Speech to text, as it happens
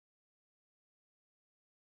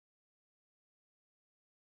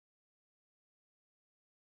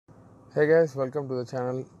Hey guys, welcome to the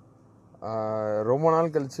channel. ரொம்ப நாள்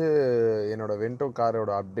கழிச்சு என்னோட வென்டோ காரோட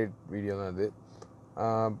அப்டேட் வீடியோ தான் அது.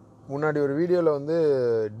 முன்னாடி ஒரு வீடியோவில் வந்து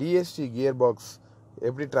டிஎஸ்டி கியர் பாக்ஸ்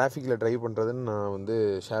எப்படி டிராஃபிக்கில் ட்ரைவ் பண்ணுறதுன்னு நான் வந்து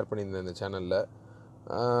ஷேர் பண்ணியிருந்தேன் இந்த சேனலில்.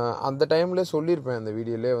 அந்த டைமில் சொல்லியிருப்பேன் அந்த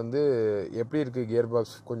வீடியோவிலே வந்து எப்படி இருக்குது கியர்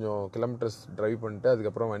பாக்ஸ், கொஞ்சம் கிலோமீட்டர்ஸ் ட்ரைவ் பண்ணிட்டு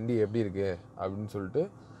அதுக்கப்புறம் வண்டி எப்படி இருக்குது அப்படின்னு சொல்லிட்டு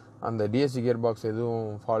அந்த டிஎஸ்டி கியர் பாக்ஸ் எதுவும்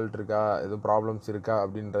ஃபால்ட் இருக்கா, எதுவும் ப்ராப்ளம்ஸ் இருக்கா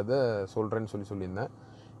அப்படின்றத சொல்கிறேன்னு சொல்லியிருந்தேன்.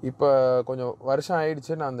 இப்போ கொஞ்சம் வருஷம்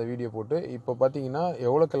ஆயிடுச்சு நான் அந்த வீடியோ போட்டு. இப்போ பார்த்தீங்கன்னா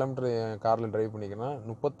எவ்வளோ கிலோமீட்டர் என் காரில் ட்ரைவ் பண்ணிக்கிறேன்னா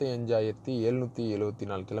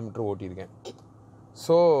 35,774 கிலோமீட்டர் ஓட்டியிருக்கேன்.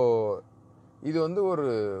 ஸோ இது வந்து ஒரு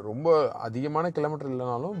ரொம்ப அதிகமான கிலோமீட்டர்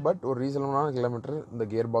இல்லைனாலும் பட் ஒரு ரீசனபிளான கிலோமீட்டர். இந்த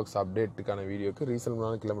கியர் பாக்ஸ் அப்டேட்டுக்கான வீடியோக்கு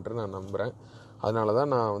ரீசனபிளான கிலோமீட்டர் நான் நம்புகிறேன். அதனால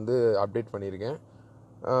தான் நான் வந்து அப்டேட் பண்ணியிருக்கேன்.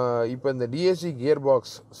 இப்போ இந்த டிஎஸ்சி கியர்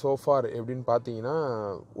பாக்ஸ் சோஃபார் எப்படின்னு பார்த்தீங்கன்னா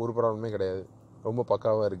ஒரு ப்ராப்ளமே கிடையாது, ரொம்ப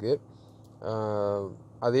பக்காவாக இருக்குது.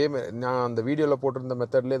 அதேமாதிரி நான் அந்த வீடியோவில் போட்டிருந்த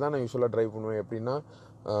மெத்தட்லேயே தான் நான் யூஸ்வலாக ட்ரைவ் பண்ணுவேன். எப்படின்னா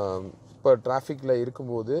இப்போ டிராஃபிக்கில்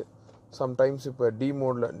இருக்கும்போது சம்டைம்ஸ் இப்போ டி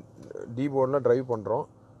மோடில் ட்ரைவ் பண்ணுறோம்.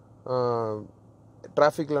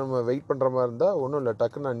 டிராஃபிக்கில் நம்ம வெயிட் பண்ணுற மாதிரி இருந்தால் ஒன்றும் இல்லை,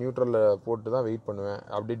 டக்குன்னு நான் நியூட்ரலில் போட்டு தான் வெயிட் பண்ணுவேன்.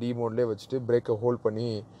 அப்படியே டி மோட்லேயே வச்சுட்டு பிரேக்கை ஹோல்ட் பண்ணி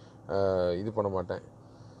இது பண்ண மாட்டேன்.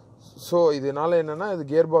 ஸோ இதனால் என்னென்னா, இது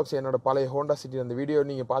கியர் பாக்ஸ் என்னோடய பழைய ஹோண்டா சிட்டி அந்த வீடியோ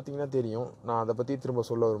நீங்கள் பார்த்தீங்கன்னா தெரியும். நான் அதை பற்றி திரும்ப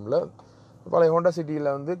சொல்ல விரும்பல. பழைய ஹோண்டா சிட்டியில்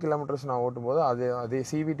வந்து கிலோமீட்டர்ஸ் நான் ஓட்டும்போது அதே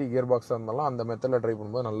சிவிடி கியர் பாக்ஸாக இருந்தாலும் அந்த மெத்தடில் ட்ரைவ்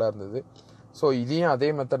பண்ணும்போது நல்லா இருந்தது. ஸோ இதையும் அதே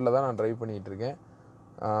மெத்தடில் தான் நான் ட்ரைவ் பண்ணிகிட்டு இருக்கேன்.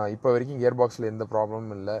 இப்போ வரைக்கும் கியர் பாக்ஸில் எந்த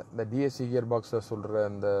ப்ராப்ளமும் இல்லை. இந்த டிஎஸ்சி கியர் பாக்ஸில் சொல்கிற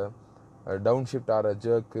அந்த டவுன் ஷிஃப்ட் ஆகிற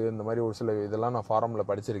ஜர்க்கு இந்த மாதிரி ஒரு சில இதெல்லாம் நான் ஃபாரமில்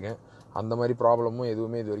படிச்சிருக்கேன். அந்த மாதிரி ப்ராப்ளமும்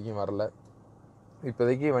எதுவுமே இது வரைக்கும் வரல.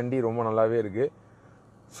 இப்போதைக்கு வண்டி ரொம்ப நல்லாவே இருக்குது.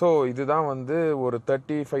 ஸோ இதுதான் வந்து ஒரு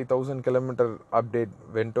 35,000 கிலோமீட்டர் அப்டேட்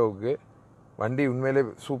வென்டோவுக்கு. வண்டி உண்மையிலே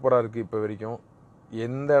சூப்பராக இருக்குது. இப்போ வரைக்கும்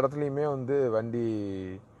எந்த இடத்துலையுமே வந்து வண்டி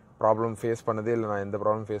ப்ராப்ளம் ஃபேஸ் பண்ணதே இல்லை. நான் எந்த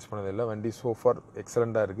ப்ராப்ளம் ஃபேஸ் பண்ணதே இல்லை. வண்டி சோஃபார்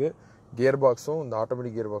எக்ஸலண்ட்டாக இருக்குது. கியர் பாக்ஸும் இந்த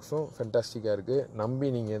ஆட்டோமேட்டிக் கியர் பாக்ஸும் ஃபென்டாஸ்டிக்காக இருக்குது. நம்பி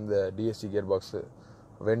நீங்கள் இந்த டிஎஸ்டி கியர் பாக்ஸு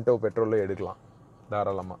வென்டோ பெட்ரோலில் எடுக்கலாம்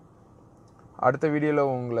தாராளமாக. அடுத்த வீடியோவில்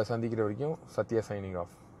உங்களை சந்திக்கிற வரைக்கும் சத்யா சைனிங்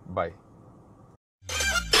ஆஃப். பாய்.